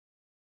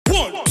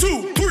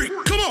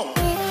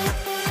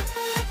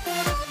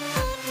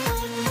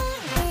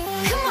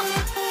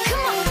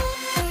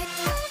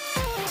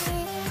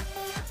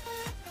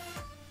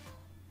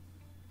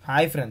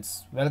Hi friends,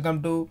 welcome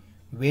to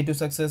way to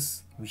success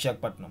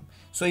Visakhapatnam.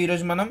 So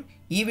ఈరోజు మనం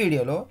ఈ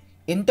వీడియోలో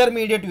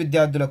ఇంటర్మీడియట్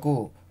విద్యార్థులకు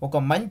ఒక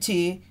మంచి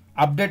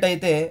అప్డేట్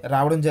అయితే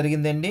రావడం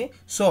జరిగిందండి.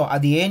 సో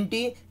అది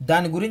ఏంటి,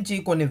 దాని గురించి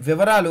కొన్ని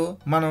వివరాలు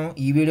మనం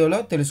ఈ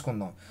వీడియోలో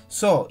తెలుసుకుందాం.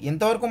 సో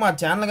ఇంతవరకు మా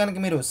ఛానల్ కనుక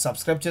మీరు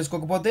సబ్స్క్రైబ్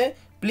చేసుకోకపోతే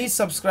ప్లీజ్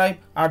సబ్స్క్రైబ్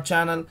అవర్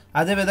ఛానల్.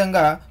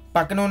 అదేవిధంగా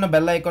పక్కన ఉన్న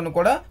బెల్ ఐకాన్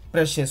కూడా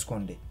ప్రెస్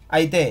చేసుకోండి.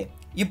 అయితే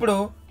ఇప్పుడు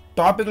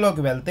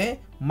టాపిక్లోకి వెళ్తే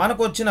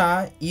మనకు వచ్చిన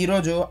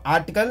ఈరోజు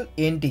ఆర్టికల్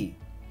ఏంటి?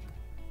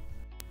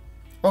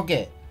 ఓకే,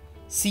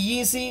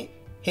 సిఈసి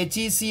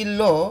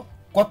హెచ్ఈసిలో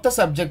కొత్త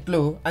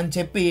సబ్జెక్టులు అని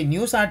చెప్పి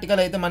న్యూస్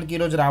ఆర్టికల్ అయితే మనకి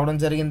ఈరోజు రావడం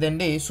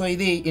జరిగిందండి. సో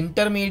ఇది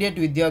ఇంటర్మీడియట్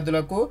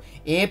విద్యార్థులకు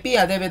ఏపీ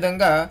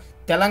అదేవిధంగా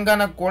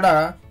తెలంగాణకు కూడా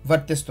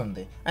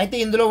వర్తిస్తుంది. అయితే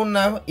ఇందులో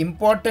ఉన్న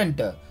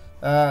ఇంపార్టెంట్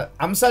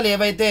అంశాలు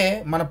ఏవైతే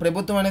మన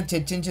ప్రభుత్వం అనేది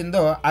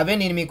చర్చించిందో అవే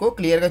నేను మీకు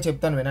క్లియర్గా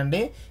చెప్తాను,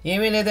 వినండి.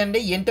 ఏమీ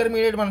లేదండి,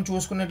 ఇంటర్మీడియట్ మనం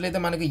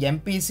చూసుకున్నట్లయితే మనకి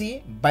MPC,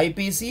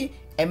 BiPC,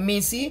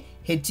 MEC,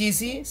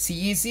 HEC,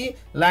 CEC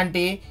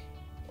లాంటి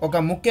ఒక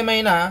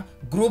ముఖ్యమైన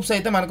గ్రూప్స్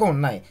అయితే మనకు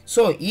ఉన్నాయి.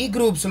 సో ఈ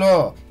గ్రూప్స్లో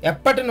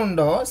ఎప్పటి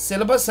నుండో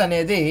సిలబస్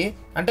అనేది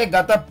అంటే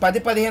గత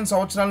 10-15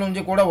 సంవత్సరాల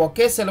నుంచి కూడా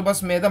ఒకే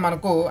సిలబస్ మీద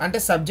మనకు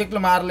అంటే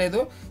సబ్జెక్టులు మారలేదు,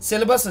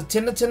 సిలబస్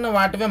చిన్న చిన్న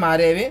వాటివే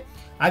మారేవి.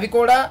 అవి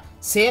కూడా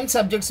సేమ్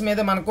సబ్జెక్ట్స్ మీద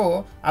మనకు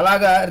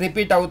అలాగా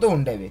రిపీట్ అవుతూ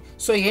ఉండేవి.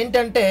 సో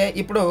ఏంటంటే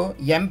ఇప్పుడు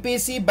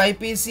ఎంపీసీ,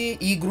 బైపీసీ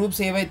ఈ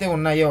గ్రూప్స్ ఏవైతే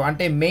ఉన్నాయో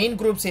అంటే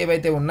మెయిన్ గ్రూప్స్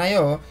ఏవైతే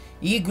ఉన్నాయో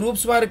ఈ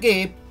గ్రూప్స్ వారికి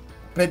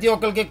ప్రతి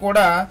ఒక్కరికి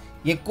కూడా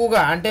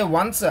ఎక్కువగా అంటే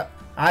వన్స్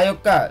ఆ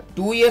యొక్క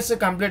 2 years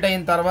కంప్లీట్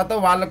అయిన తర్వాత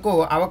వాళ్ళకు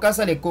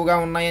అవకాశాలు ఎక్కువగా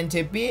ఉన్నాయని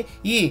చెప్పి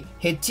ఈ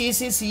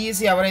హెచ్ఈసి,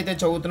 సిఈసి ఎవరైతే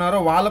చదువుతున్నారో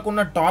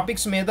వాళ్ళకున్న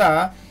టాపిక్స్ మీద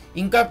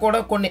ఇంకా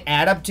కూడా కొన్ని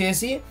యాడప్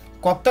చేసి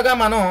కొత్తగా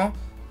మనం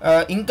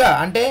ఇంకా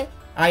అంటే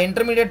ఆ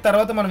ఇంటర్మీడియట్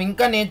తర్వాత మనం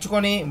ఇంకా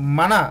నేర్చుకొని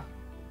మన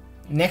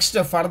నెక్స్ట్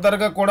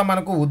ఫర్దర్గా కూడా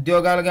మనకు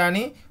ఉద్యోగాలు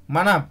కానీ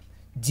మన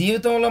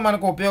జీవితంలో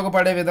మనకు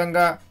ఉపయోగపడే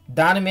విధంగా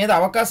దాని మీద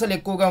అవకాశాలు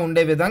ఎక్కువగా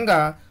ఉండే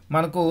విధంగా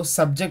మనకు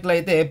సబ్జెక్టులు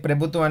అయితే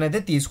ప్రభుత్వం అనేది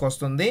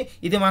తీసుకొస్తుంది.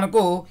 ఇది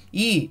మనకు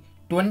ఈ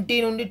 20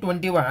 నుండి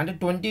 21 అంటే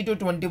 20 to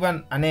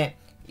 21 అనే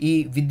ఈ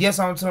విద్యా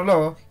సంవత్సరంలో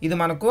ఇది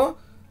మనకు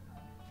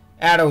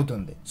యాడ్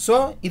అవుతుంది. సో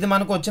ఇది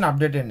మనకు వచ్చిన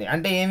అప్డేట్ అండి,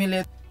 అంటే ఏమీ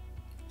లేదు.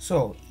 సో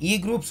ఈ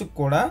గ్రూప్స్కి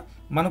కూడా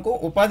మనకు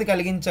ఉపాధి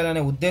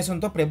కలిగించాలనే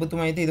ఉద్దేశంతో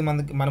ప్రభుత్వం అయితే ఇది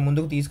మన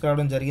ముందుకు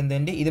తీసుకురావడం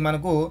జరిగిందండి. ఇది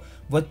మనకు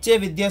వచ్చే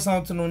విద్యా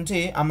సంవత్సరం నుంచి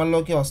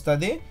అమల్లోకి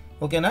వస్తుంది.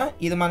 ఓకేనా,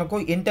 ఇది మనకు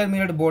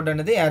ఇంటర్మీడియట్ బోర్డు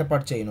అనేది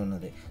ఏర్పాటు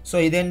చేయనున్నది. సో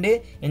ఇదండి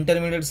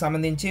ఇంటర్మీడియట్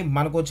సంబంధించి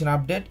మనకు వచ్చిన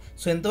అప్డేట్.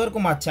 సో ఇంతవరకు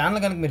మా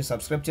ఛానల్ కనుక మీరు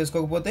సబ్స్క్రైబ్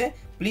చేసుకోకపోతే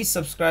ప్లీజ్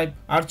సబ్స్క్రైబ్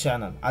అవర్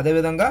ఛానల్.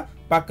 అదేవిధంగా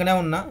పక్కనే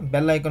ఉన్న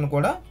బెల్ ఐకాన్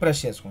కూడా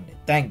ప్రెస్ చేసుకోండి.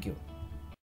 Thank you.